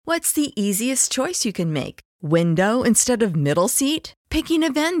What's the easiest choice you can make? Window instead of middle seat? Picking a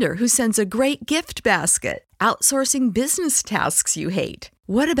vendor who sends a great gift basket? Outsourcing business tasks you hate?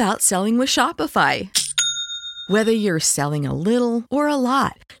 What about selling with Shopify? Whether you're selling a little or a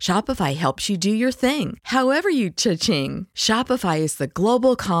lot, Shopify helps you do your thing, however you cha-ching. Shopify is the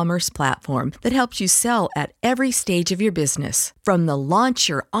global commerce platform that helps you sell at every stage of your business. From the launch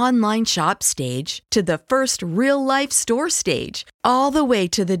your online shop stage to the first real-life store stage, all the way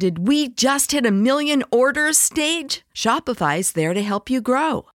to the did we just hit a million orders stage. Shopify's there to help you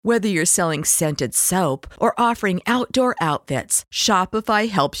grow. Whether you're selling scented soap or offering outdoor outfits, Shopify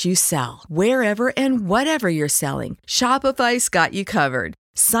helps you sell. Wherever and whatever you're selling, Shopify's got you covered.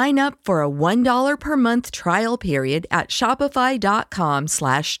 Sign up for a $1 per month trial period at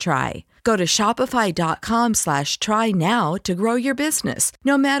shopify.com/try. Go to shopify.com/try now to grow your business,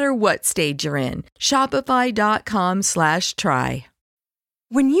 no matter what stage you're in. Shopify.com/try.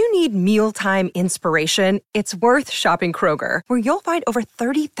 When you need mealtime inspiration, it's worth shopping Kroger, where you'll find over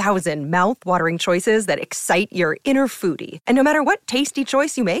 30,000 mouth-watering choices that excite your inner foodie. And no matter what tasty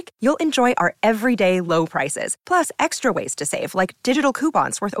choice you make, you'll enjoy our everyday low prices, plus extra ways to save, like digital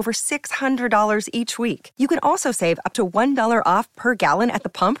coupons worth over $600 each week. You can also save up to $1 off per gallon at the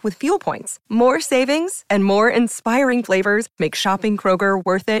pump with fuel points. More savings and more inspiring flavors make shopping Kroger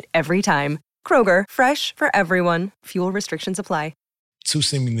worth it every time. Kroger, fresh for everyone. Fuel restrictions apply. Two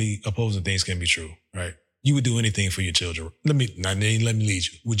seemingly opposing things can be true, right? You would do anything for your children. Let me lead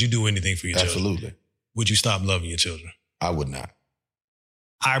you. Would you do anything for your children? Absolutely. Would you stop loving your children? I would not.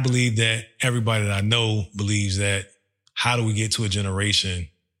 I believe that everybody that I know believes that. How do we get to a generation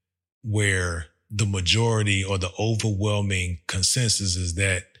where the majority or the overwhelming consensus is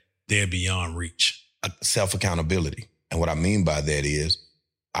that they're beyond reach? Self-accountability. And what I mean by that is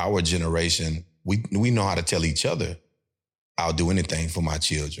our generation, we know how to tell each other, I'll do anything for my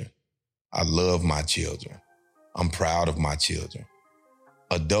children. I love my children. I'm proud of my children.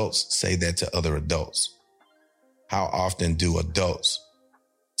 Adults say that to other adults. How often do adults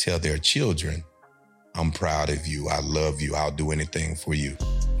tell their children, I'm proud of you, I love you, I'll do anything for you?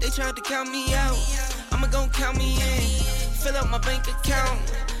 They tried to count me out, I'ma gon' count me in. Fill up my bank account,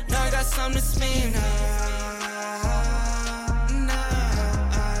 now I got something to spend.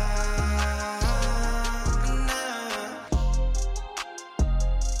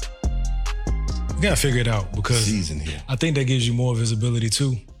 You gotta figure it out because season here. I think that gives you more visibility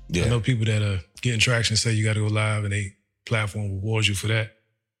too. Yeah. I know people that are getting traction say you gotta go live and they platform rewards you for that.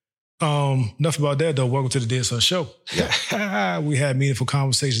 Enough about that though. Welcome to the Dead Son Show. Yeah. We had meaningful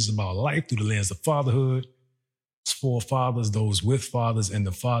conversations about life through the lens of fatherhood. It's for fathers, those with fathers, and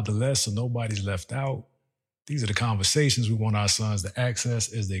the fatherless, so nobody's left out. These are the conversations we want our sons to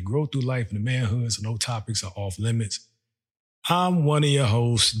access as they grow through life in the manhood, so no topics are off limits. I'm one of your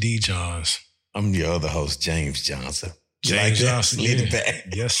hosts, D. Johns. I'm your other host, James Johnson. James Johnson. Lead it back.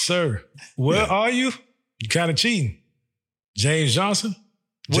 Yes, sir. Where are you? You kind of cheating. James Johnson?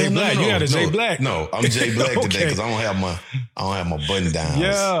 Jay Black. You got a Jay Black. No, I'm Jay Black Okay. today because I don't have my button downs.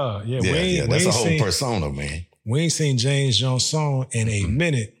 Yeah. That's a whole persona, man. We ain't seen James Johnson in a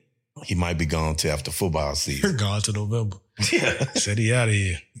minute. He might be gone till after football season. Gone to November. Yeah. Said he out of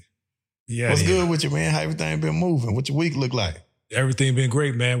here. What's good with you, man? How everything been moving? What your week look like? Everything been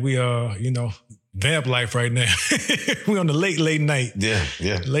great, man. We vamp life right now. We on the late night. Yeah.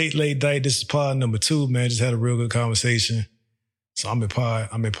 Late night. This is pod number 2, man. Just had a real good conversation. So I'm in pod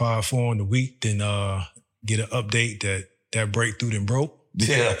 4 in the week, then get an update that breakthrough then broke.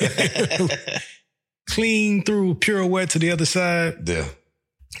 Yeah. Clean through pirouette to the other side. Yeah.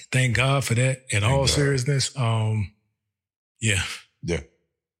 Thank God for that. In all seriousness, yeah.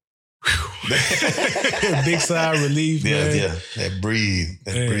 Big sigh of relief, man. Yeah. That breathe,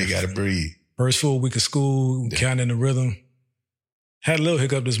 gotta breathe. First full week of school, counting the rhythm. Had a little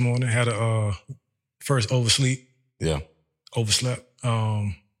hiccup this morning. Had a first oversleep. Yeah. Overslept.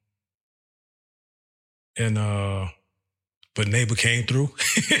 But neighbor came through.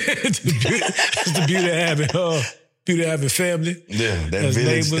 It's the beauty of having family. Yeah,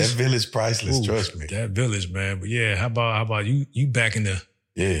 that village priceless. Ooh, trust me. That village, man. But yeah, how about you? You back in the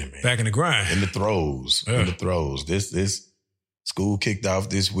back in the grind, in the throes, This school kicked off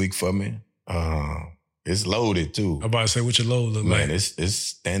this week for me. It's loaded too. I'm about to say, what your load look like? Man, it's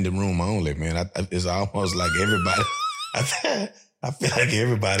standing room only, man. It's almost like everybody. I feel like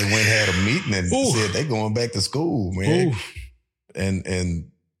everybody went and had a meeting and said they going back to school, man. Ooh.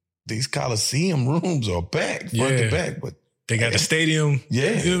 And these Coliseum rooms are packed front to back, but they got the stadium.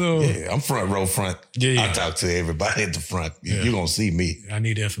 Yeah, Yeah, I'm front row front. Yeah. I talk to everybody at the front. You're gonna see me. I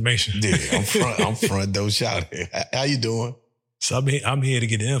need the information. Yeah, I'm front door shouting. How you doing? So I'm here to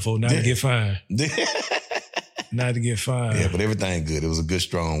get the info, not to get fined. Not to get fined. Yeah, but everything good. It was a good,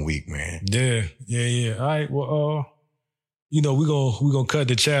 strong week, man. Yeah. All right, well, we're gonna cut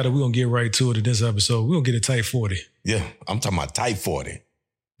the chatter. We're gonna get right to it in this episode. We're gonna get a tight 40. Yeah, I'm talking about tight 40.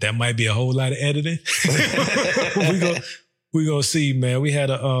 That might be a whole lot of editing. we gonna see, man. We had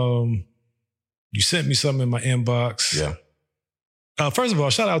you sent me something in my inbox. Yeah. First of all,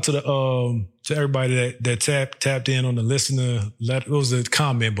 shout out to to everybody that tapped in on the listener letter. It was a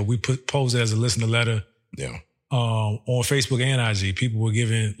comment, but we posed it as a listener letter. Yeah. On Facebook and IG, people were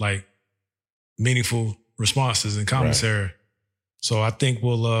giving like meaningful responses and commentary. Right. So I think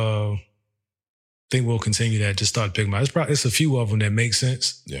we'll continue that. Just start picking out. It's a few of them that make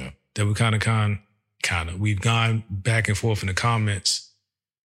sense. Yeah. That we kind of we've gone back and forth in the comments,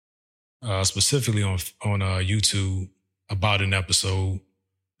 specifically on YouTube about an episode,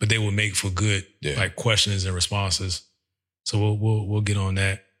 but they will make for good like questions and responses. So we'll get on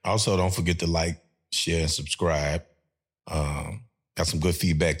that. Also, don't forget to like, share, and subscribe. Got some good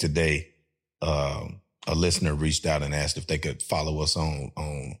feedback today. A listener reached out and asked if they could follow us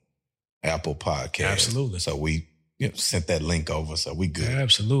on Apple Podcasts. Absolutely. So we sent that link over. So we good.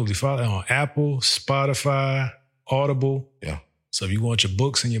 Absolutely. Follow on Apple, Spotify, Audible. Yeah. So if you want your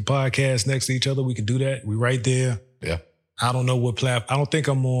books and your podcast next to each other, we can do that. We right there. Yeah. I don't know what platform. I don't think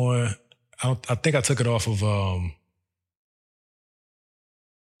I'm on. I think I took it off of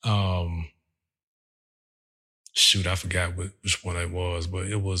shoot, I forgot which one it was, but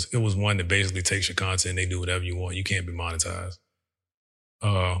it was one that basically takes your content and they do whatever you want. You can't be monetized.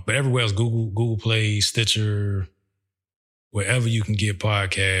 But everywhere else, Google Play, Stitcher, wherever you can get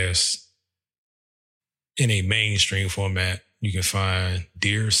podcasts in a mainstream format, you can find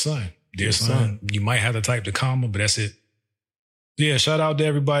Dear Son. Dear Son. You might have to type the comma, but that's it. Yeah, shout out to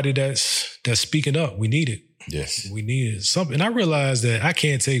everybody that's speaking up. We need it. Yes. We needed something. And I realized that I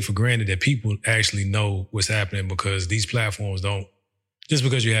can't take for granted that people actually know what's happening, because these platforms don't, just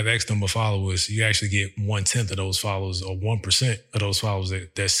because you have X number of followers, you actually get 1/10 of those followers or 1% of those followers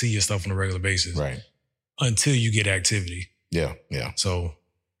that see your stuff on a regular basis. Right. Until you get activity. Yeah. Yeah. So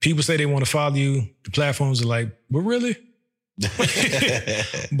people say they want to follow you. The platforms are like, but really?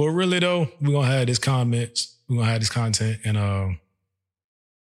 But really though, we're going to have this comments. We're going to have this content and,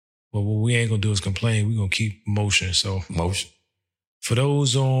 but what we ain't going to do is complain. We're going to keep motion. So for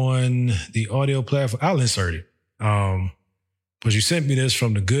those on the audio platform, I'll insert it. But you sent me this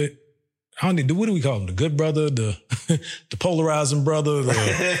from the good, what do we call him? The good brother, the polarizing brother,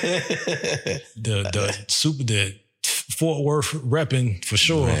 the Fort Worth repping for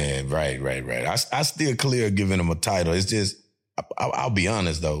sure. Man, right. I still clear giving him a title. It's just, I'll be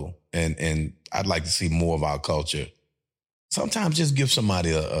honest though, and I'd like to see more of our culture. Sometimes just give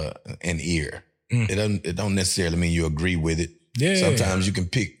somebody an ear. It don't necessarily mean you agree with it. Yeah. Sometimes you can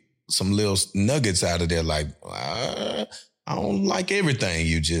pick some little nuggets out of there like, I don't like everything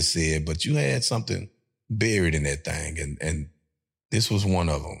you just said, but you had something buried in that thing. And this was one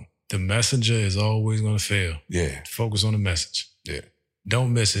of them. The messenger is always going to fail. Yeah. Focus on the message. Yeah.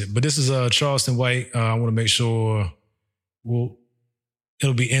 Don't miss it. But this is Charleston White. I want to make sure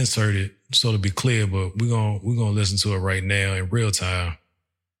it'll be inserted so to be clear, but we're gonna listen to it right now in real time.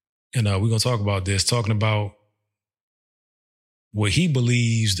 And we're going to talk about this, talking about what he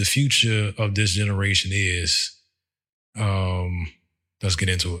believes the future of this generation is. Let's get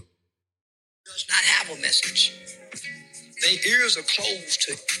into it. Does not have a message. Their ears are closed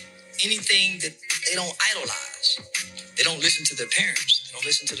to anything that they don't idolize. They don't listen to their parents. They don't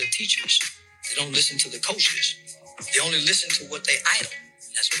listen to their teachers. They don't listen to the coaches. They only listen to what they idol,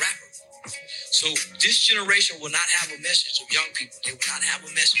 and that's a rapper. So this generation will not have a message of young people. They will not have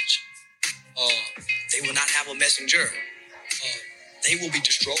a message. They will not have a messenger. They will be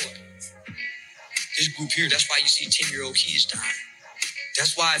destroyed. This group here, that's why you see 10-year-old kids dying.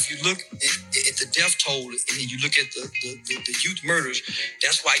 That's why if you look at the death toll and then you look at the youth murders,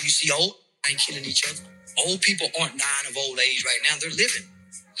 that's why you see old ain't killing each other. Old people aren't dying of old age right now. They're living.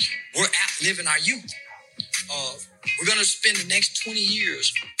 We're outliving our youth. We're going to spend the next 20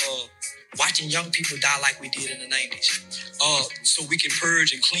 years watching young people die like we did in the 90s so we can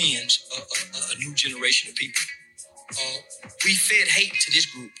purge and cleanse a new generation of people. We fed hate to this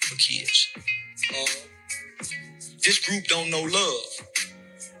group of kids. This group don't know love.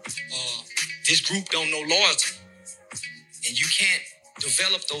 This group don't know loyalty. And you can't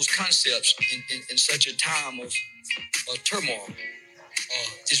develop those concepts in such a time of turmoil.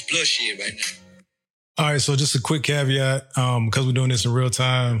 This bloodshed right now. All right, so just a quick caveat. Because we're doing this in real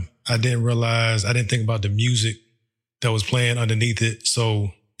time, I didn't think about the music that was playing underneath it.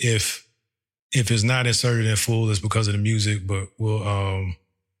 So if if it's not inserted in full, it's because of the music, but we'll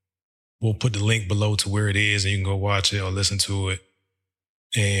put the link below to where it is and you can go watch it or listen to it.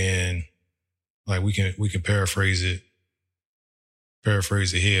 And like we can paraphrase it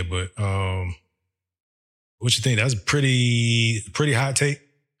here, but what you think? That's a pretty hot take.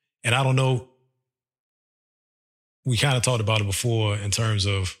 And I don't know, we kind of talked about it before in terms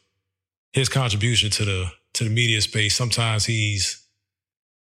of his contribution to the media space. Sometimes he's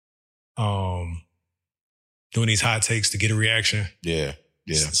doing these hot takes to get a reaction. Yeah.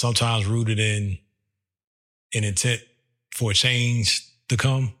 Sometimes rooted in intent for a change to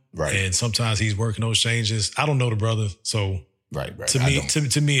come. Right. And sometimes he's working those changes. I don't know the brother, so right.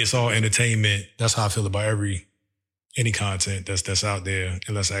 To me, it's all entertainment. That's how I feel about any content that's out there,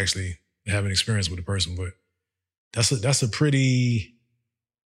 unless I actually have an experience with the person. But that's a pretty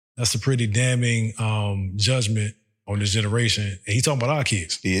damning judgment on this generation. And he's talking about our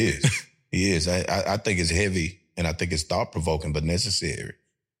kids. He is. I think it's heavy and I think it's thought provoking, but necessary.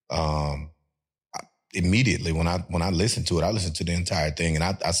 Immediately when I listened to it, I listened to the entire thing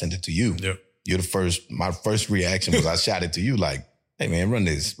and I sent it to you. Yep. You're the first. My first reaction was I shot it to you like, hey man, run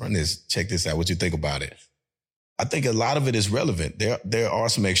this, check this out. What you think about it? I think a lot of it is relevant. There are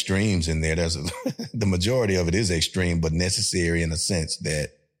some extremes in there. The majority of it is extreme, but necessary in a sense that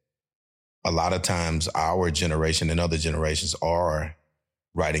a lot of times our generation and other generations are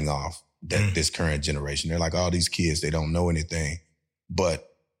writing off this current generation. They're like, these kids, they don't know anything. But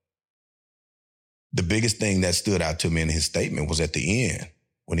the biggest thing that stood out to me in his statement was at the end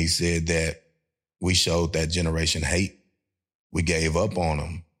when he said that we showed that generation hate. We gave up on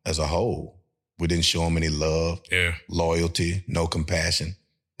them as a whole. We didn't show them any love, loyalty, no compassion,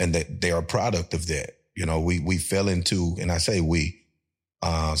 and that they're a product of that. You know, we fell into, and I say we,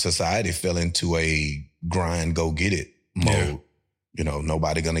 society fell into a grind, go get it mode. Yeah. You know,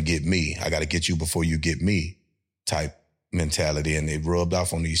 nobody gonna get me. I got to get you before you get me type mentality, and it rubbed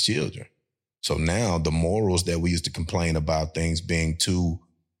off on these children. So now the morals that we used to complain about things being too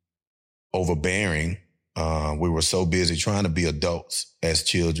overbearing, we were so busy trying to be adults as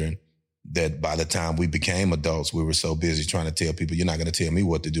children that by the time we became adults, we were so busy trying to tell people, you're not going to tell me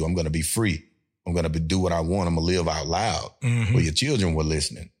what to do. I'm going to be free. I'm going to do what I want. I'm going to live out loud. Mm-hmm. Well, your children were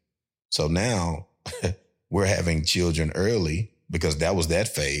listening. So now we're having children early because that was that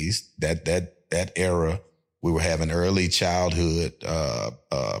phase, that era. We were having early childhood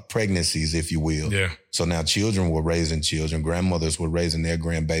pregnancies, if you will. Yeah. So now children were raising children. Grandmothers were raising their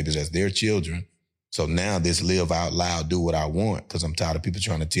grandbabies as their children. So now this live out loud, do what I want, because I'm tired of people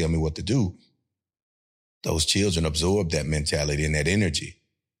trying to tell me what to do. Those children absorb that mentality and that energy.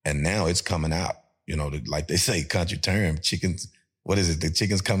 And now it's coming out. You know, like they say, country term, chickens, what is it? The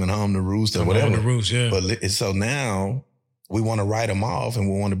chickens coming home to roost or whatever. Home to roost, yeah. But so now we want to write them off and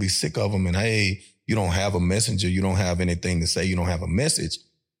we want to be sick of them. And hey, you don't have a messenger. You don't have anything to say. You don't have a message.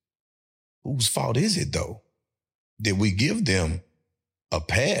 Whose fault is it though? Did we give them a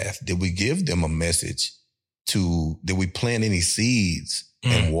path? Did we give them a message did we plant any seeds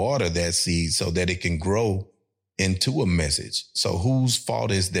and water that seed so that it can grow into a message? So whose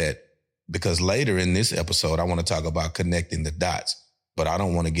fault is that? Because later in this episode, I want to talk about connecting the dots, but I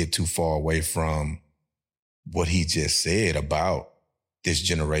don't want to get too far away from what he just said about this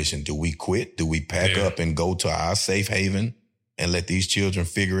generation. Do we quit? Do we pack up and go to our safe haven and let these children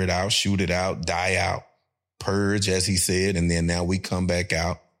figure it out, shoot it out, die out? Purge, as he said, and then now we come back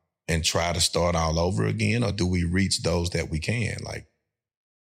out and try to start all over again? Or do we reach those that we can? Like,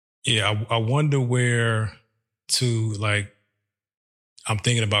 yeah, I wonder where to, like, I'm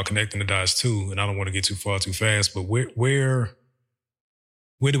thinking about connecting the dots too, and I don't want to get too far too fast, but where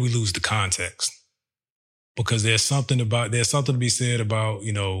do we lose the context? Because there's something to be said about,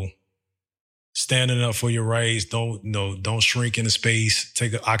 you know, standing up for your rights. Don't shrink in the space.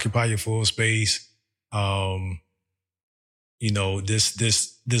 Occupy your full space. You know,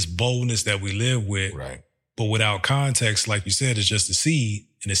 this boldness that we live with, right? But without context, like you said, it's just a seed,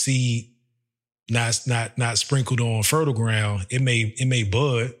 and the seed not sprinkled on fertile ground. It may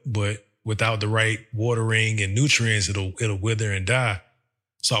bud, but without the right watering and nutrients, it'll wither and die.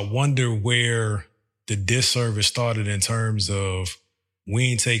 So I wonder where the disservice started in terms of we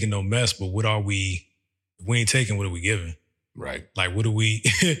ain't taking no mess, but what are we? If we ain't taking, what are we giving? Right. Like, what are we?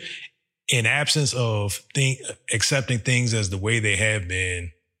 In absence of accepting things as the way they have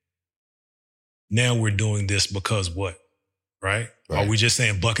been, now we're doing this because what? Right? Are we just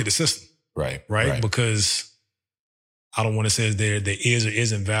saying bucket the system? Right? Because I don't want to say there is or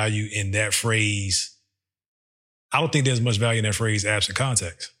isn't value in that phrase. I don't think there's much value in that phrase absent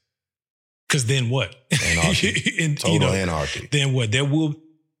context. Because then what? Anarchy. Total anarchy. Then what? There will,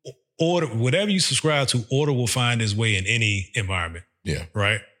 order, whatever you subscribe to, order will find its way in any environment. Yeah.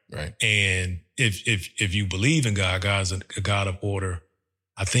 Right? Right. And if you believe in God, God's a God of order,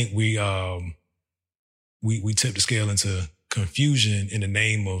 I think we tip the scale into confusion in the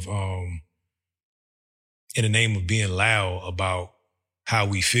name of being loud about how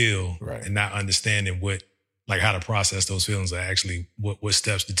we feel, right, and not understanding how to process those feelings, or actually what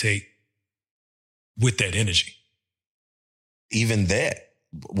steps to take with that energy. Even that,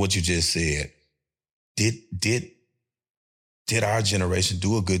 what you just said, did our generation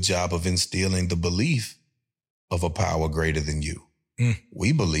do a good job of instilling the belief of a power greater than you?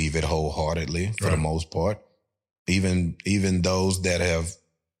 We believe it wholeheartedly for the most part. Even those that have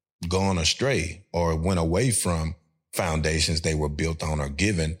gone astray or went away from foundations they were built on or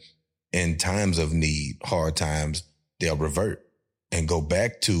given, in times of need, hard times, they'll revert and go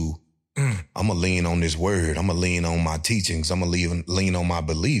back to, I'm going to lean on this word. I'm going to lean on my teachings. I'm going to lean on my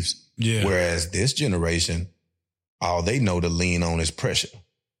beliefs. Yeah. Whereas this generation, all they know to lean on is pressure.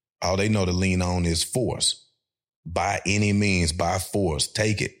 All they know to lean on is force. By any means, by force,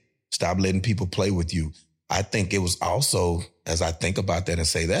 take it. Stop letting people play with you. I think it was also, as I think about that and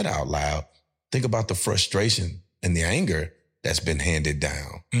say that out loud, think about the frustration and the anger that's been handed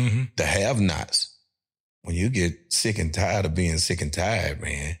down. Mm-hmm. The have-nots. When you get sick and tired of being sick and tired,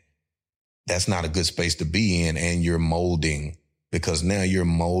 man, that's not a good space to be in. And you're molding, because now you're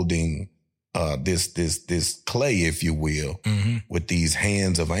molding this clay, if you will, mm-hmm, with these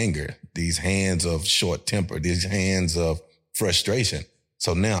hands of anger, these hands of short temper, these hands of frustration.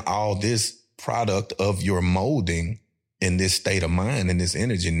 So now all this product of your molding in this state of mind and this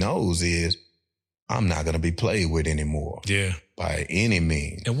energy knows is, I'm not going to be played with anymore. Yeah. By any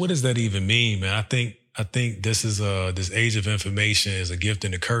means. And what does that even mean, man? I think this is this age of information is a gift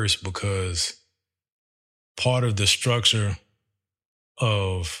and a curse, because part of the structure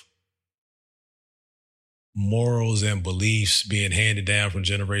of morals and beliefs being handed down from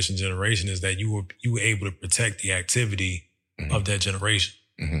generation to generation is that you were able to protect the activity Mm-hmm. of that generation.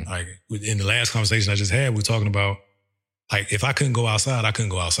 Mm-hmm. Like in the last conversation I just had, we're talking about, like, if I couldn't go outside, I couldn't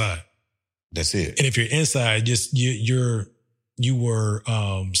go outside. That's it. And if you're inside, just you were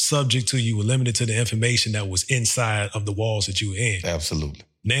subject to, you were limited to the information that was inside of the walls that you were in. Absolutely.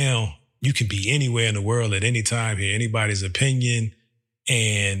 Now you can be anywhere in the world at any time, hear anybody's opinion,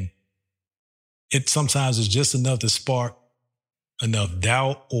 and it sometimes is just enough to spark enough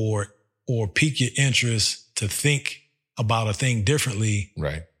doubt or pique your interest to think about a thing differently.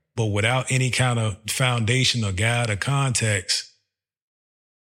 Right. But without any kind of foundation or guide or context,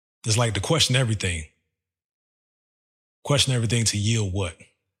 it's like to question everything. Question everything to yield what?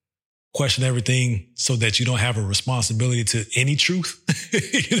 Question everything so that you don't have a responsibility to any truth.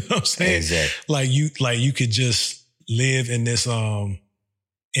 You know what I'm saying? Exactly. Like you could just live in this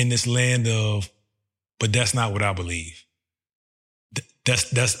land of, but that's not what I believe.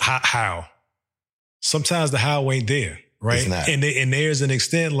 That's how. Sometimes the how ain't there, right? It's not. And there's an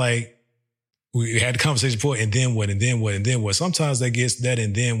extent, like we had the conversation before, and then what, and then what, and then what. Sometimes that gets that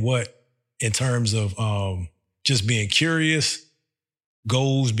and then what in terms of just being curious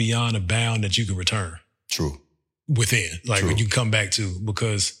goes beyond a bound that you can return. True. Within, like True. When you come back to,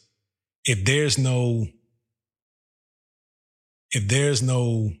 because if there's no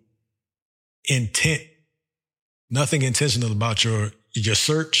intent, nothing intentional about your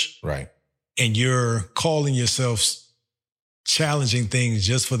search, Right. and you're calling yourself challenging things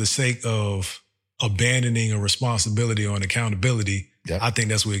just for the sake of abandoning a responsibility or an accountability, Yep. I think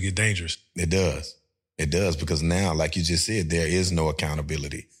that's where it gets dangerous. It does. It does, because now, like you just said, there is no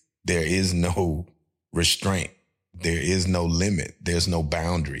accountability. There is no restraint. There is no limit. There's no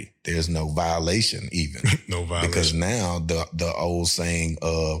boundary. There's no violation even. No violation. Because now the old saying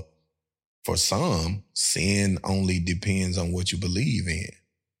of, for some, sin only depends on what you believe in.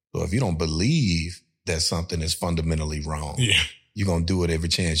 So if you don't believe that something is fundamentally wrong, Yeah. you're going to do it every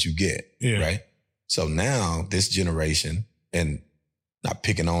chance you get. Yeah. Right. So now this generation, and not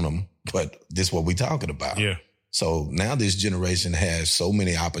picking on them, but this is what we're talking about. Yeah. So now this generation has so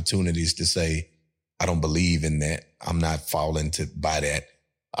many opportunities to say, I don't believe in that. I'm not falling by that.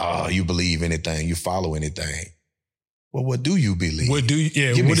 You believe anything, you follow anything. Well, what do you believe? What do you,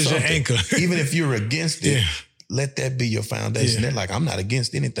 yeah, Give me what is your something. anchor? Even if you're against it, Yeah. let that be your foundation. Yeah. They're like, I'm not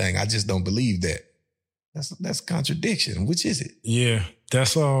against anything. I just don't believe that. That's contradiction. Which is it? Yeah.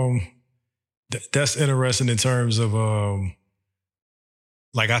 That's interesting in terms of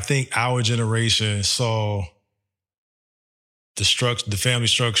like, I think our generation saw the family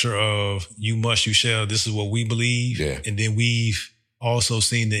structure of you must, you shall, this is what we believe. Yeah. And then we've also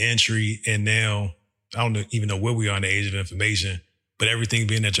seen the entry, and now I don't even know where we are in the age of information, but everything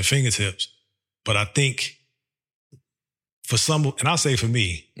being at your fingertips. But I think for some, and I'll say for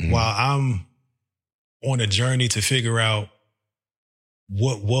me, while I'm on a journey to figure out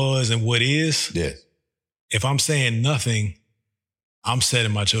what was and what is, if I'm saying nothing, I'm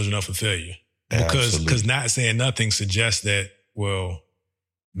setting my children up for failure. Because not saying nothing suggests that, well,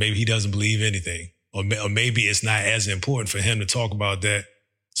 maybe he doesn't believe anything. Or maybe it's not as important for him to talk about that.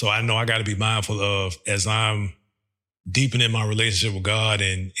 So I know I got to be mindful of, as I'm deepening my relationship with God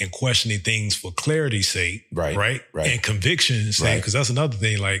and questioning things for clarity's sake, right? And conviction's sake, because that's another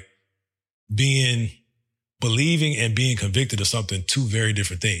thing, like believing and being convicted of something, two very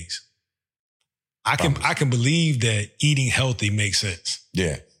different things. I can believe that eating healthy makes sense.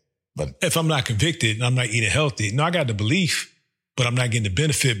 Yeah. But if I'm not convicted and I'm not eating healthy, no, I got the belief, but I'm not getting the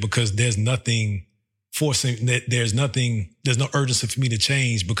benefit because there's nothing forcing that. There's no urgency for me to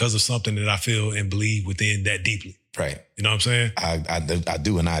change because of something that I feel and believe within that deeply. Right. You know what I'm saying? I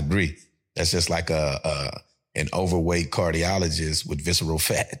do. And I agree. That's just like an overweight cardiologist with visceral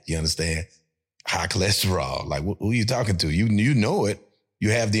fat. You understand? High cholesterol. Like, who are you talking to? You know it. You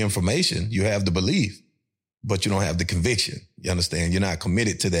have the information. You have the belief, but you don't have the conviction. You understand? You're not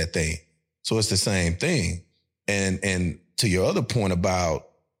committed to that thing. So it's the same thing. And to your other point about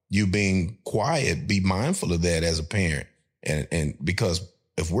you being quiet, be mindful of that as a parent. And because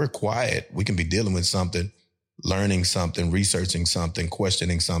if we're quiet, we can be dealing with something, learning something, researching something,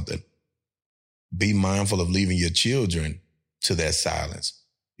 questioning something. Be mindful of leaving your children to that silence.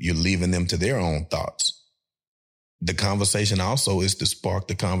 You're leaving them to their own thoughts. The conversation also is to spark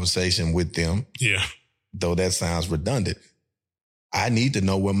the conversation with them. Yeah. Though that sounds redundant. I need to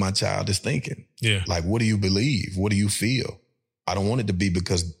know what my child is thinking. Yeah. Like, what do you believe? What do you feel? I don't want it to be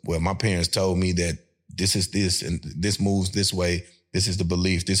because, well, my parents told me that this is this and this moves this way. This is the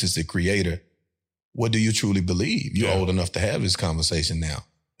belief. This is the creator. What do you truly believe? You're old enough to have this conversation now.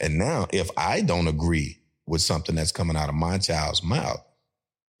 And now, if I don't agree with something that's coming out of my child's mouth,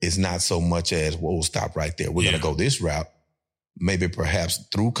 it's not so much as, whoa, stop right there. We're going to go this route. Maybe perhaps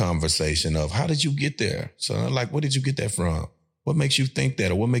through conversation of, how did you get there? So like, where did you get that from? What makes you think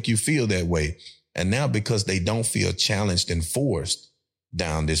that, or what make you feel that way? And now, because they don't feel challenged and forced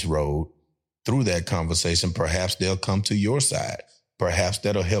down this road, through that conversation, perhaps they'll come to your side. Perhaps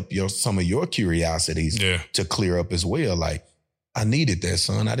that'll help some of your curiosities to clear up as well. Like, I needed that,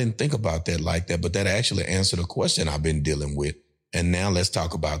 son. I didn't think about that like that, but that actually answered a question I've been dealing with. And now let's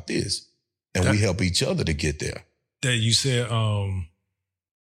talk about this. And we help each other to get there. That you said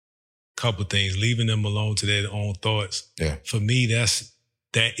couple things, leaving them alone to their own thoughts. Yeah. For me,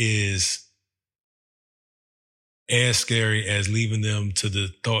 that is as scary as leaving them to the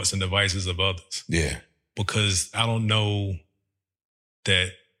thoughts and devices of others. Yeah. Because I don't know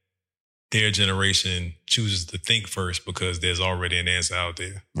that their generation chooses to think first because there's already an answer out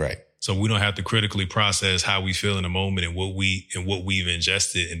there. Right. So we don't have to critically process how we feel in the moment and what we've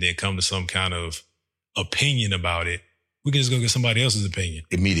ingested and then come to some kind of opinion about it. We can just go get somebody else's opinion.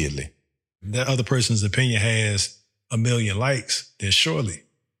 Immediately. That other person's opinion has 1 million likes, then surely.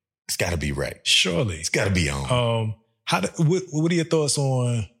 It's got to be right. Surely. It's got to be on. What are your thoughts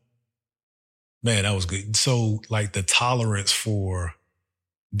on, man, that was good. So like the tolerance for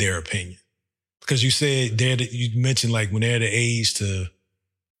their opinion. Because you said you mentioned like when they're the age to.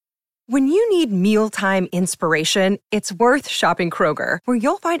 When you need mealtime inspiration, it's worth shopping Kroger, where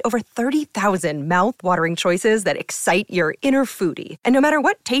you'll find over 30,000 mouth-watering choices that excite your inner foodie. And no matter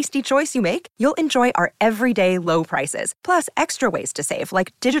what tasty choice you make, you'll enjoy our everyday low prices, plus extra ways to save,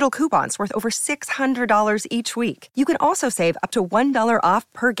 like digital coupons worth over $600 each week. You can also save up to $1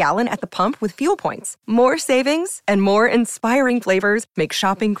 off per gallon at the pump with fuel points. More savings and more inspiring flavors make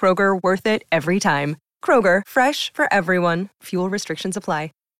shopping Kroger worth it every time. Kroger, fresh for everyone. Fuel restrictions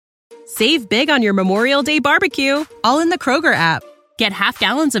apply. Save big on your Memorial Day barbecue, all in the Kroger app. Get half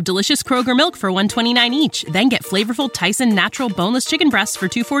gallons of delicious Kroger milk for $1.29 each. Then get flavorful Tyson natural boneless chicken breasts for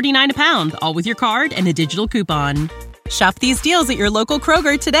 $2.49 a pound, all with your card and a digital coupon. Shop these deals at your local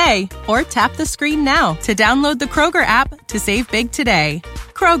Kroger today, or tap the screen now to download the Kroger app to save big today.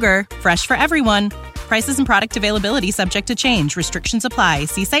 Kroger, fresh for everyone. Prices and product availability subject to change. Restrictions apply.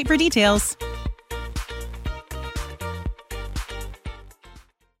 See site for details.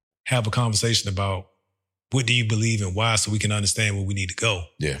 Have a conversation about what do you believe and why, so we can understand where we need to go.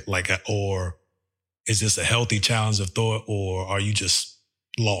 Yeah. Like, or is this a healthy challenge of thought, or are you just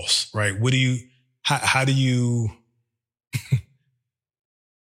lost? Right? How do you,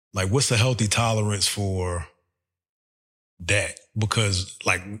 like, what's the healthy tolerance for that? Because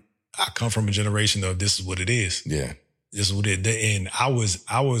like, I come from a generation of this is what it is. Yeah. This is what it is. And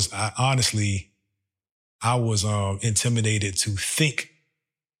I honestly, I was intimidated to think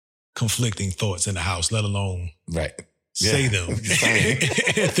conflicting thoughts in the house, let alone say them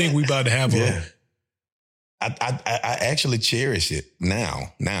and think we about to have I actually cherish it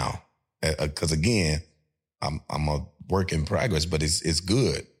now, because again, I'm a work in progress, but it's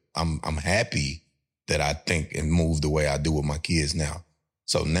good. I'm happy that I think and move the way I do with my kids now.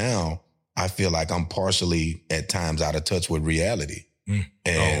 So now I feel like I'm partially at times out of touch with reality.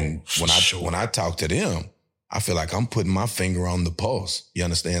 And when I talk to them, I feel like I'm putting my finger on the pulse. You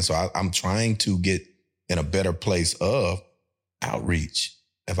understand? So I'm trying to get in a better place of outreach.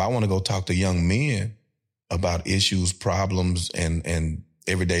 If I want to go talk to young men about issues, problems, and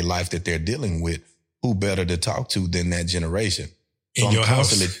everyday life that they're dealing with, who better to talk to than that generation? So in your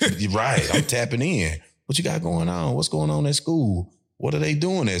house. Right. I'm tapping in. What you got going on? What's going on at school? What are they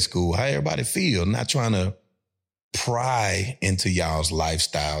doing at school? How everybody feel? Not trying to pry into y'all's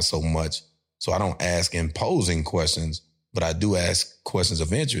lifestyle so much. So I don't ask imposing questions, but I do ask questions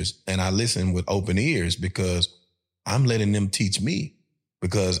of interest. And I listen with open ears because I'm letting them teach me.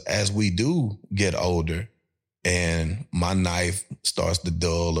 Because as we do get older and my knife starts to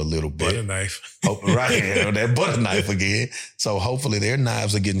dull a little bit. Butter knife. Right, that butter knife again. So hopefully their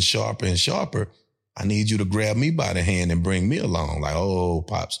knives are getting sharper and sharper. I need you to grab me by the hand and bring me along. Like, oh,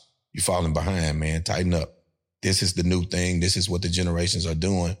 Pops, you're falling behind, man. Tighten up. This is the new thing. This is what the generations are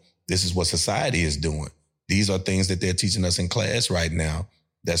doing. This is what society is doing. These are things that they're teaching us in class right now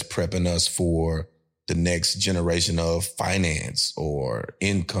that's prepping us for the next generation of finance or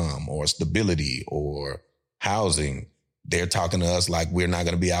income or stability or housing. They're talking to us like we're not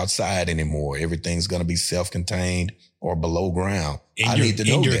going to be outside anymore. Everything's going to be self-contained or below ground. I need to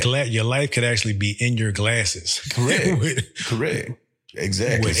know that. Your life could actually be in your glasses. Correct. Correct.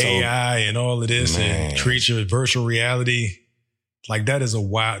 Exactly. With AI and all of this and treat your virtual reality. Like that is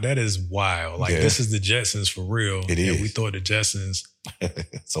wild. Like this is the Jetsons for real. It is. We thought the Jetsons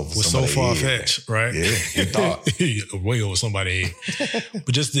was so far-fetched, right? Yeah, we thought. Way over somebody's head.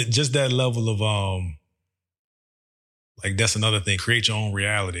 But just that level of, like that's another thing. Create your own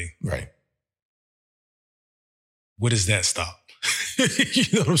reality. Right. Where does that stop? You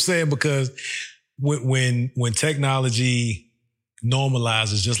know what I'm saying? Because when technology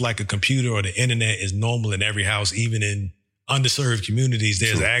normalizes, just like a computer or the internet is normal in every house, even in underserved communities,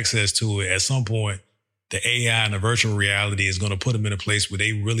 there's access to it. At some point, the AI and the virtual reality is going to put them in a place where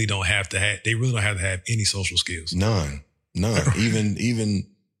they really don't have to have any social skills. None. even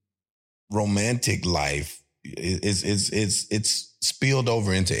romantic life it's spilled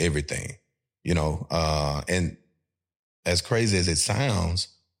over into everything, you know. And as crazy as it sounds,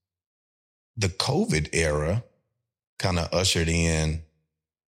 the COVID era kind of ushered in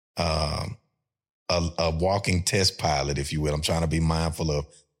a walking test pilot, if you will. I'm trying to be mindful of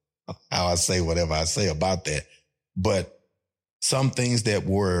how I say whatever I say about that. But some things that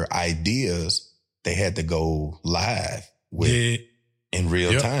were ideas, they had to go live with in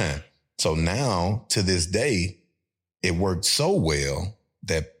real time. So now, to this day, it worked so well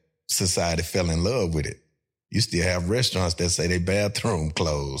that society fell in love with it. You still have restaurants that say their bathroom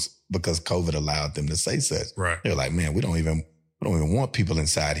closed because COVID allowed them to say such. Right. They're like, man, we don't even want people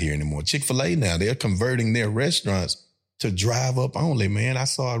inside here anymore. Chick-fil-A now, they're converting their restaurants to drive up only, man. I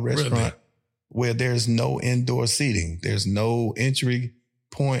saw a restaurant where there's no indoor seating. There's no entry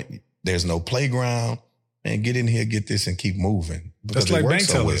point. There's no playground. Man, get in here, get this, and keep moving. That's like bank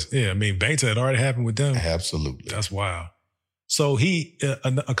tellers. Yeah, I mean, bank teller, it already happened with them. Absolutely. That's wild. So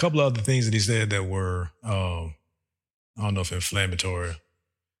a couple of other things that he said that were, I don't know if inflammatory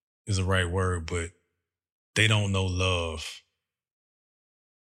is the right word, but they don't know love.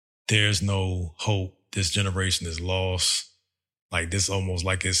 There's no hope. This generation is lost. Like this almost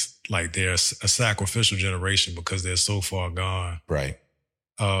like it's like they're a sacrificial generation because they're so far gone. Right.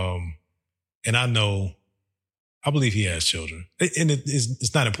 And I believe he has children. And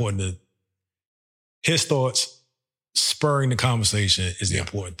it's not important his thoughts spurring the conversation is the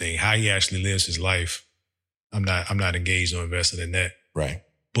important thing. How he actually lives his life. I'm not engaged or invested in that. Right.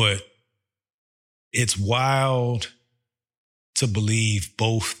 But it's wild to believe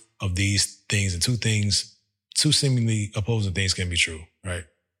both of these things, and two seemingly opposing things can be true, right?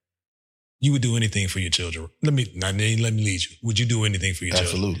 You would do anything for your children. Let me lead you. Would you do anything for your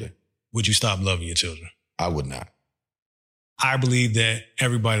children? Absolutely. Would you stop loving your children? I would not. I believe that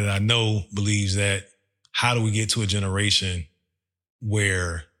everybody that I know believes that. How do we get to a generation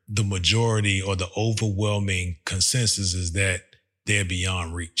where the majority or the overwhelming consensus is that they're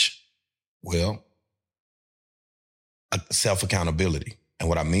beyond reach? Well, self-accountability. And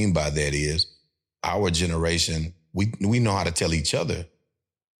what I mean by that is our generation, we know how to tell each other,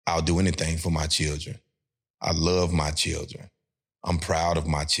 I'll do anything for my children. I love my children. I'm proud of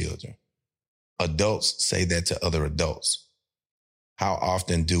my children. Adults say that to other adults. How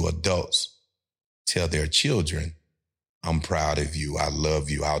often do adults tell their children, I'm proud of you, I love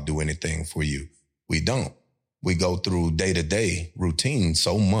you, I'll do anything for you? We don't. We go through day-to-day routine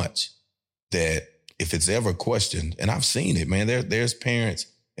so much that if it's ever questioned, and I've seen it, man, there's parents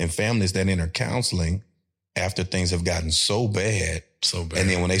and families that enter counseling after things have gotten so bad. And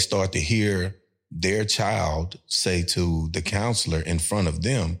then when they start to hear their child say to the counselor in front of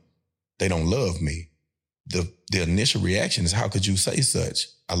them, they don't love me. The initial reaction is, how could you say such?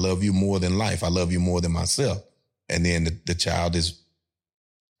 I love you more than life. I love you more than myself. And then the child is,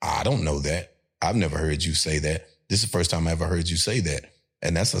 I don't know that. I've never heard you say that. This is the first time I ever heard you say that.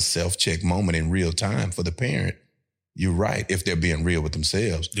 And that's a self-check moment in real time for the parent. You're right. If they're being real with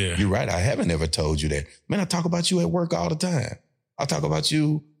themselves. Yeah. You're right. I haven't ever told you that. Man, I talk about you at work all the time. I talk about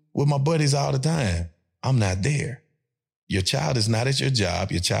you with my buddies all the time. I'm not there. Your child is not at your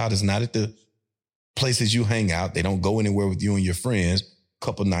job. Your child is not at the places you hang out. They don't go anywhere with you and your friends.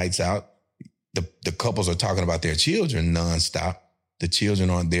 Couple nights out. The couples are talking about their children nonstop. The children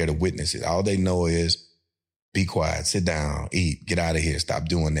aren't there to witness it. All they know is be quiet, sit down, eat, get out of here, stop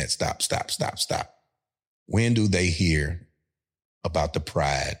doing that, stop. When do they hear about the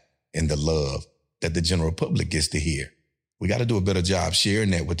pride and the love that the general public gets to hear? We got to do a better job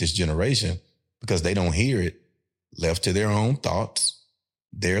sharing that with this generation because they don't hear it. Left to their own thoughts,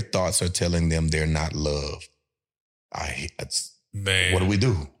 their thoughts are telling them they're not loved. Man, what do we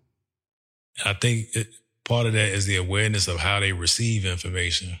do? I think part of that is the awareness of how they receive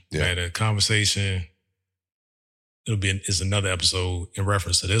information. Yeah. And a conversation, it's another episode in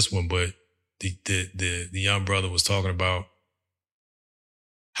reference to this one, but the young brother was talking about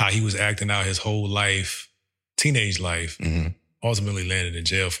how he was acting out his whole life, teenage life, ultimately landed in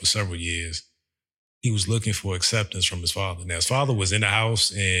jail for several years. He was looking for acceptance from his father. Now, his father was in the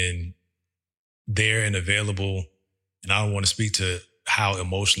house and there and available. And I don't want to speak to how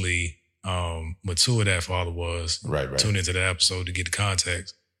emotionally mature that father was. Right. Tune into that episode to get the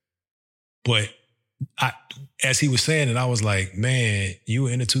context. But as he was saying it, I was like, man, you were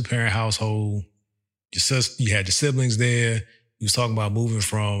in a 2-parent household. You had your siblings there. He was talking about moving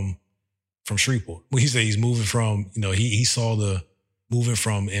from Shreveport. Well, he said he's moving from, he saw the moving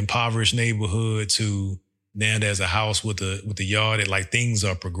from impoverished neighborhood to now there's a house with a yard and like things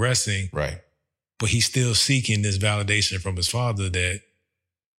are progressing. Right. But he's still seeking this validation from his father that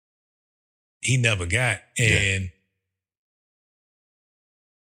he never got. And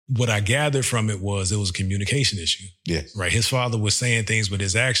what I gathered from it was a communication issue. Yes. Right. His father was saying things with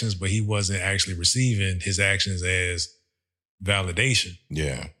his actions, but he wasn't actually receiving his actions as validation.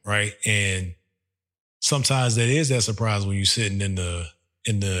 Yeah. Right. And sometimes that is that surprise when you're sitting in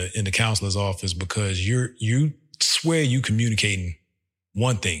the counselor's office because you swear you communicating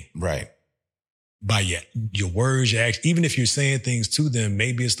one thing. Right. By your words, your actions. Even if you're saying things to them,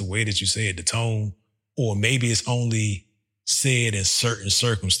 maybe it's the way that you say it, the tone, or maybe it's only said in certain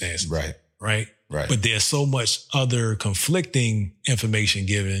circumstances. Right. Right. Right. But there's so much other conflicting information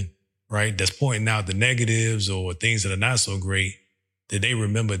given, right? That's pointing out the negatives or things that are not so great that they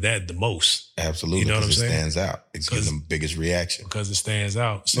remember that the most. Absolutely. You know what I'm saying? It stands out. It gives them biggest reaction. Because it stands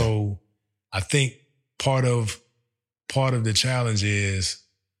out. So I think part of the challenge is,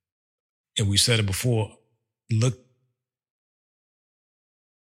 and we said it before,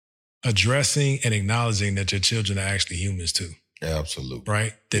 addressing and acknowledging that your children are actually humans too. Absolutely.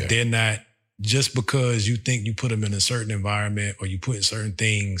 Right? That they're not, just because you think you put them in a certain environment or you put certain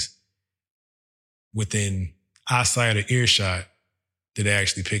things within eyesight or earshot, that they're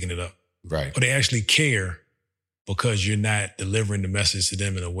actually picking it up. Right. Or they actually care because you're not delivering the message to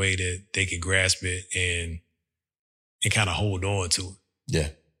them in a way that they can grasp it and kind of hold on to it. Yeah.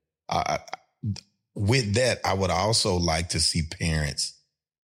 With that, I would also like to see parents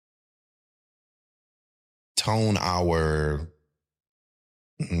tone our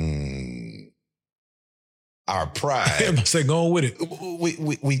pride. I'm say go on with it.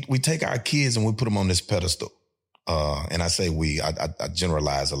 We take our kids and we put them on this pedestal. And I say I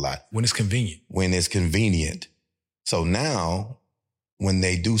generalize a lot. When it's convenient. When it's convenient. So now when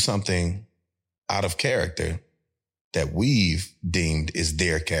they do something out of character that we've deemed is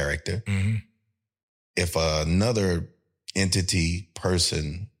their character, if another entity,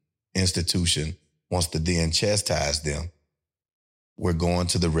 person, institution wants to then chastise them, we're going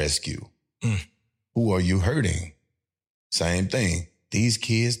to the rescue. Who are you hurting? Same thing. These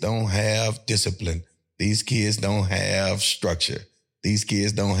kids don't have discipline. These kids don't have structure. These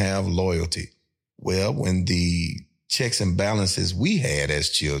kids don't have loyalty. Well, when the checks and balances we had as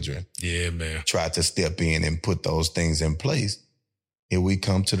children. Yeah, man. Tried to step in and put those things in place. Here we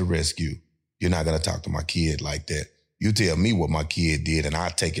come to the rescue. You're not going to talk to my kid like that. You tell me what my kid did and I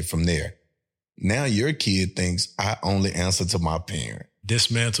take it from there. Now your kid thinks I only answer to my parent.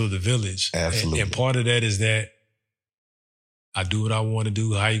 Dismantle the village. Absolutely. And part of that is that I do what I want to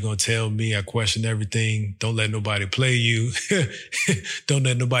do. How you going to tell me? I question everything. Don't let nobody play you. Don't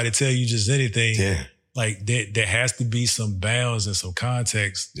let nobody tell you just anything. Yeah. Like there has to be some bounds and some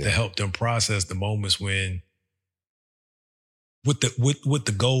context to help them process the moments when, what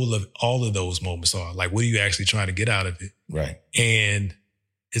the goal of all of those moments are. Like, what are you actually trying to get out of it? Right. And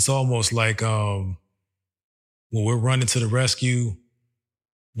it's almost like when we're running to the rescue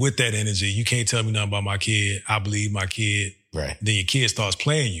with that energy, you can't tell me nothing about my kid. I believe my kid. Right. Then your kid starts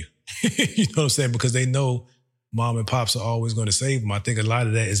playing you. You know what I'm saying? Because they know mom and pops are always going to save them. I think a lot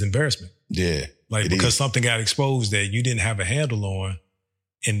of that is embarrassment. Yeah. Like, because something got exposed that you didn't have a handle on.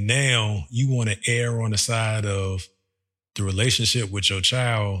 And now you want to err on the side of the relationship with your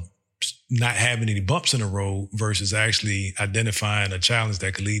child not having any bumps in the road versus actually identifying a challenge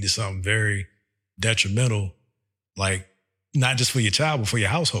that could lead to something very detrimental, like not just for your child, but for your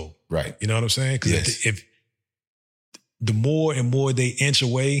household. Right. You know what I'm saying? Because if the more and more they inch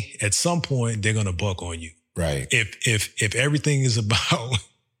away, at some point, they're going to buck on you. Right. If everything is about,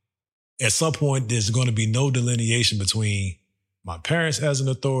 at some point, there's going to be no delineation between my parents as an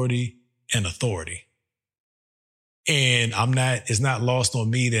authority and authority. And it's not lost on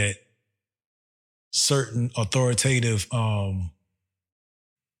me that certain authoritative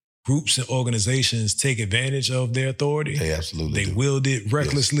groups and organizations take advantage of their authority. They absolutely They wield it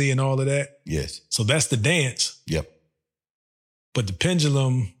recklessly and all of that. Yes. So that's the dance. Yep. But the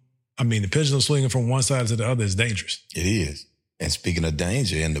pendulum swinging from one side to the other is dangerous. It is. And speaking of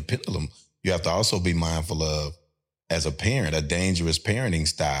danger and the pendulum, you have to also be mindful of, as a parent, a dangerous parenting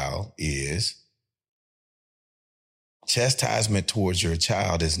style is chastisement towards your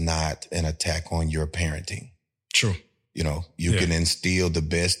child is not an attack on your parenting. True. You know, you can instill the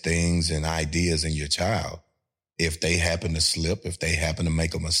best things and ideas in your child. If they happen to slip, if they happen to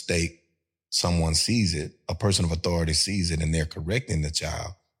make a mistake, someone sees it, a person of authority sees it, and they're correcting the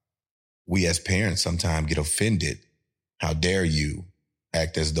child. We as parents sometimes get offended. How dare you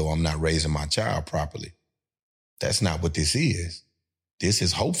act as though I'm not raising my child properly? That's not what this is. This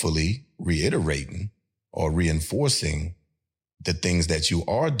is hopefully reiterating or reinforcing the things that you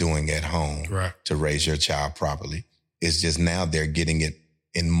are doing at home to raise your child properly. It's just now they're getting it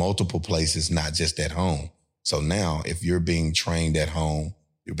in multiple places, not just at home. So now if you're being trained at home,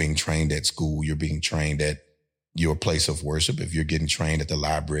 you're being trained at school, you're being trained at your place of worship, if you're getting trained at the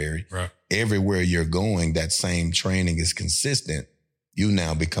library, everywhere you're going, that same training is consistent. You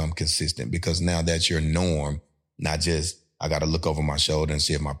now become consistent because now that's your norm, not just I got to look over my shoulder and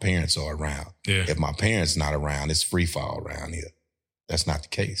see if my parents are around. Yeah. If my parents not around, it's free fall around here. That's not the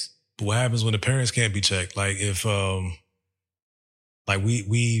case. But what happens when the parents can't be checked? Like if, I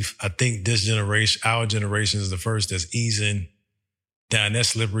think this generation, our generation is the first that's easing down that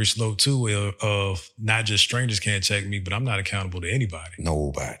slippery slope too of not just strangers can't check me, but I'm not accountable to anybody.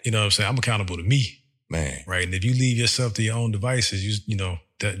 Nobody. You know what I'm saying? I'm accountable to me. Man. Right. And if you leave yourself to your own devices, you know,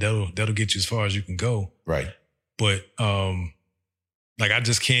 that'll get you as far as you can go. Right. But, I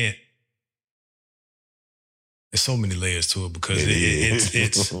just can't, there's so many layers to it because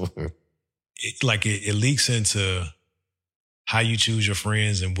it leaks into how you choose your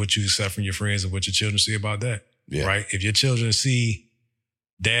friends and what you accept from your friends and what your children see about that. Yeah. Right. If your children see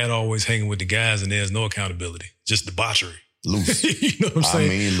dad always hanging with the guys and there's no accountability, just debauchery. Loose. You know what I'm saying?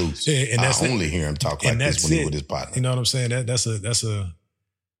 I mean loose. And I only hear him talk like this when he's with his partner. You know what I'm saying?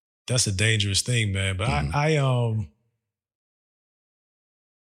 That's a dangerous thing, man. But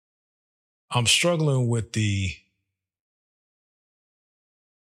I'm struggling with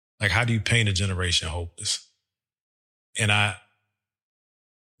how do you paint a generation hopeless? And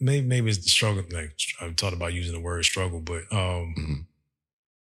maybe it's the struggle. Like I've talked about using the word struggle, but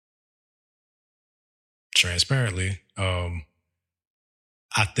transparently, I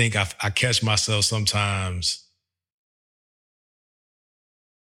think I catch myself sometimes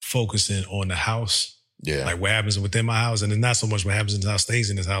focusing on the house. Yeah. Like what happens within my house. And it's not so much what happens in the house stays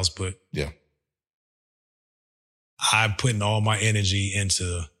in this house, but I'm putting all my energy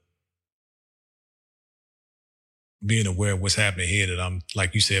into being aware of what's happening here that I'm,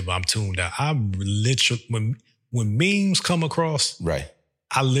 like you said, but I'm tuned out. I'm literally, when memes come across, I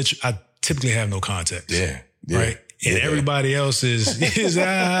typically have no context. Yeah. Right. And everybody else is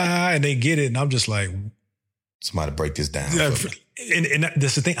and they get it. And I'm just like, somebody break this down. And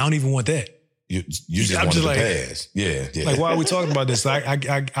that's the thing. I don't even want that. You just wanted to pass. Yeah. Like, why are we talking about this? I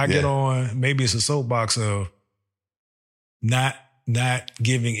get on, maybe it's a soapbox of not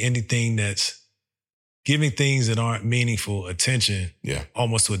giving anything giving things that aren't meaningful attention,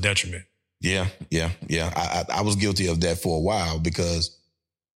 almost to a detriment. Yeah. I was guilty of that for a while because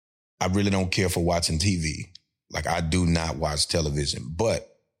I really don't care for watching TV. Like, I do not watch television, but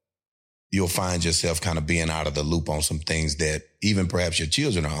you'll find yourself kind of being out of the loop on some things that even perhaps your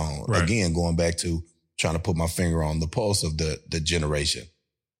children are on. Right. Again, going back to trying to put my finger on the pulse of the generation.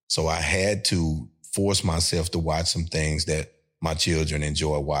 So I had to force myself to watch some things that my children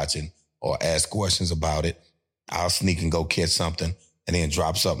enjoy watching or ask questions about it. I'll sneak and go catch something and then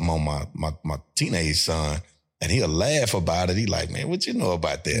drop something on my teenage son and he'll laugh about it. He like, man, what you know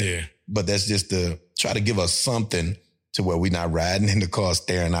about that? Yeah. But that's just to try to give us something to where we're not riding in the car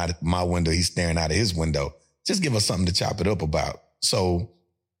staring out at my window, he's staring out of his window. Just give us something to chop it up about. So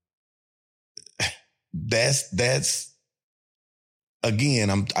that's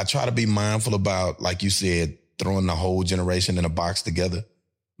again, I try to be mindful about, like you said, throwing the whole generation in a box together,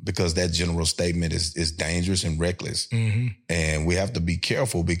 because that general statement is dangerous and reckless. Mm-hmm. And we have to be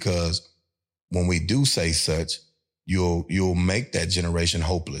careful, because when we do say such, you'll make that generation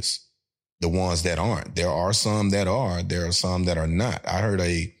hopeless. The ones that aren't. There are some that are. There are some that are not. I heard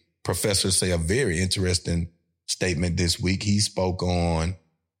a professor say a very interesting statement this week. He spoke on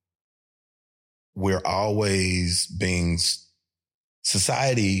we're always being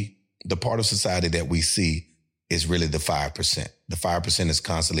society, the part of society that we see is really the 5%. The 5% is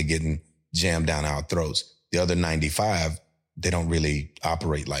constantly getting jammed down our throats. The other 95, they don't really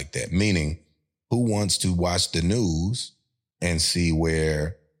operate like that. Meaning, who wants to watch the news and see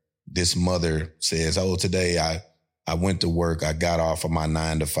where this mother says, oh, today I went to work, I got off of my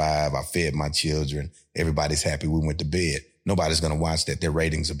 9 to 5, I fed my children, everybody's happy, we went to bed. Nobody's going to watch that. Their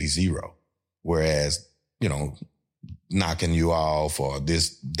ratings will be 0. Whereas, knocking you off or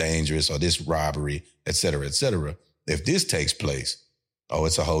this dangerous or this robbery, et cetera, if this takes place,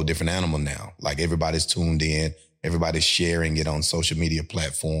 it's a whole different animal now. Like, everybody's tuned in, everybody's sharing it on social media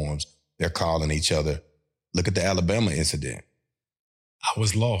platforms. They're calling each other. Look at the Alabama incident. I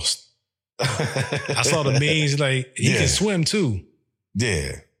was lost. I saw the memes, like, he can swim too.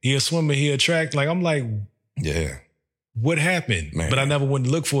 Yeah. He a swimmer, he a track. Like, I'm like, yeah, what happened? Man. But I never went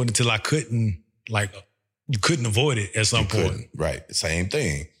to look for it until I couldn't, like, you couldn't avoid it at some point. Right. Same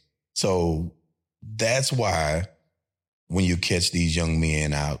thing. So that's why when you catch these young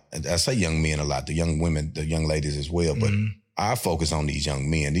men out, I say young men a lot, the young women, the young ladies as well, but I focus on these young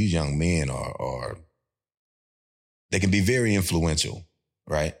men. These young men are they can be very influential,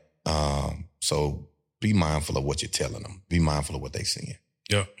 right? So be mindful of what you're telling them. Be mindful of what they're seeing.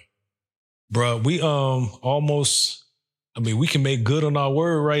 Yep. Bruh, we we can make good on our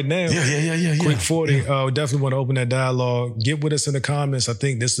word right now. Yeah. Quick 40. We definitely want to open that dialogue. Get with us in the comments. I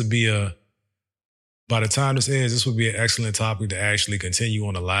think this would be by the time this ends, this would be an excellent topic to actually continue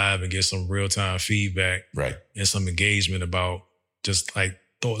on the live and get some real-time feedback. Right. And some engagement about just like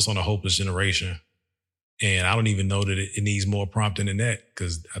thoughts on a hopeless generation. And I don't even know that it needs more prompting than that,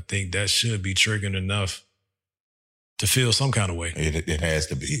 because I think that should be triggering enough to feel some kind of way. It has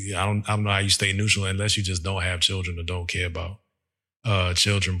to be. I don't know how you stay neutral unless you just don't have children or don't care about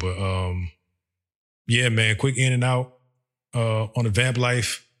children. But yeah, man, quick in and out on the Vamp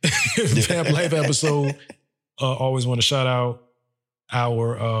Life Vamp Life episode. Always want to shout out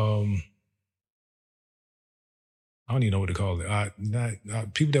our I don't even know what to call it.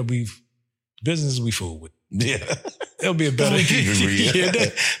 People that businesses we fool with. Yeah. That'll be a better.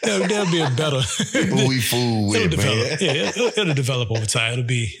 That'll be a better. People we fool with, it'll man. Develop. Yeah, it'll develop over time. It'll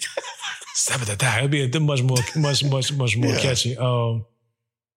be it'll be much more catchy. Love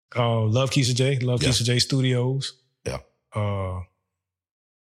Keisha J. Keisha J Studios. Yeah.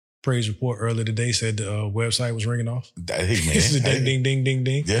 Praise report earlier today said the website was ringing off. Hey, man. This is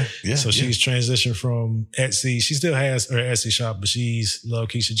ding. Yeah. So she's transitioned from Etsy. She still has her Etsy shop, but she's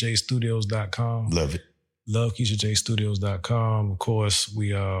LoveKeishaJStudios.com. Love it. LoveKeishaJStudios.com. Of course,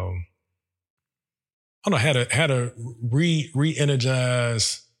 we I don't know how to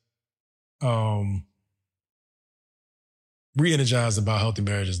re-energize about healthy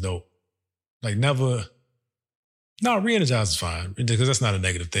marriage is dope. Like never. No, re-energize is fine because that's not a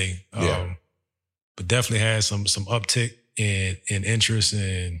negative thing. But definitely has some uptick in interest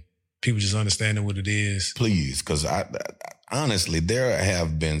and people just understanding what it is. Please, because I honestly, there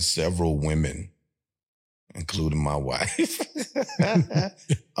have been several women, including my wife,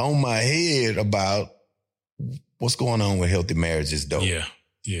 on my head about what's going on with healthy marriage is dope. Yeah.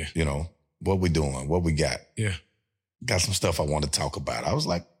 What we doing, what we got. Yeah. Got some stuff I want to talk about. I was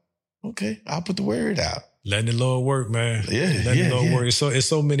like, Okay, I'll put the word out. Letting the Lord work, man. Yeah, Letting the Lord work. It's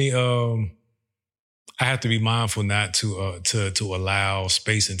so many. I have to be mindful not to allow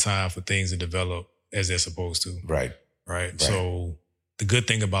space and time for things to develop as they're supposed to. Right. So the good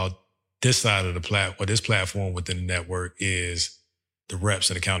thing about this side of this platform within the network is the reps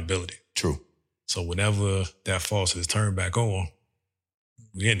and accountability. True. So whenever that faucet is turned back on,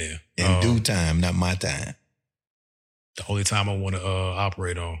 we're in there. In due time, not my time. The only time I want to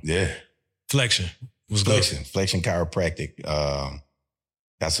operate on. Yeah. Flexion. Flexion chiropractic. Got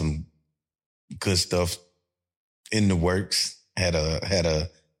some good stuff in the works. Had a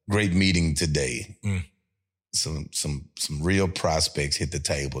great meeting today. Some real prospects hit the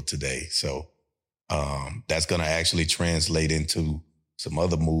table today. So that's going to actually translate into some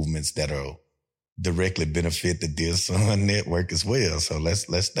other movements that'll directly benefit the Dear Son Network as well. So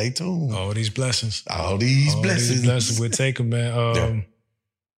let's stay tuned. All these blessings. All these blessings. We'll take them, man.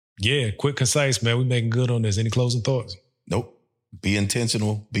 Yeah, quick, concise, man. We making good on this. Any closing thoughts? Nope. Be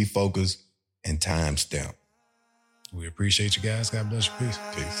intentional, be focused, and time stamp. We appreciate you guys. God bless you.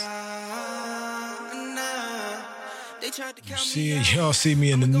 Peace. Y'all see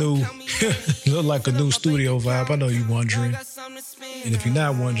me in the new, look like a new studio vibe. I know you're wondering. And if you're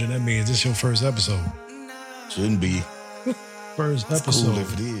not wondering, that means this is your first episode. Shouldn't be. First episode. Cool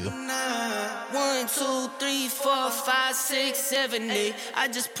if it is. 1, 2, 3, 4, 5, 6, 7, 8. I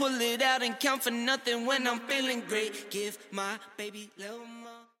just pull it out and count for nothing when I'm feeling great. Give my baby little more.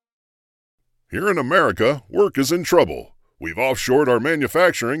 Here in America, work is in trouble. We've offshored our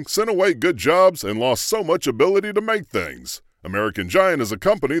manufacturing, sent away good jobs, and lost so much ability to make things. American Giant is a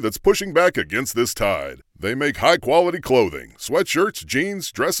company that's pushing back against this tide. They make high-quality clothing, sweatshirts,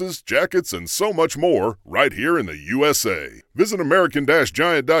 jeans, dresses, jackets, and so much more right here in the USA. Visit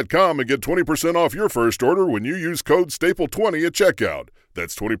American-Giant.com and get 20% off your first order when you use code STAPLE20 at checkout.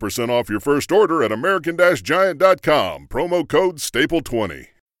 That's 20% off your first order at American-Giant.com, promo code STAPLE20.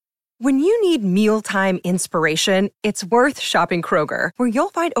 When you need mealtime inspiration, it's worth shopping Kroger, where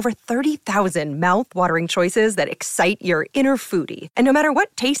you'll find over 30,000 mouth-watering choices that excite your inner foodie. And no matter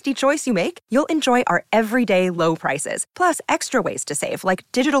what tasty choice you make, you'll enjoy our everyday low prices, plus extra ways to save, like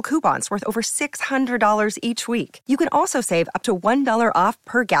digital coupons worth over $600 each week. You can also save up to $1 off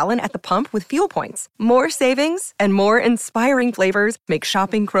per gallon at the pump with fuel points. More savings and more inspiring flavors make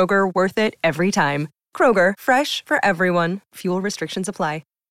shopping Kroger worth it every time. Kroger, fresh for everyone. Fuel restrictions apply.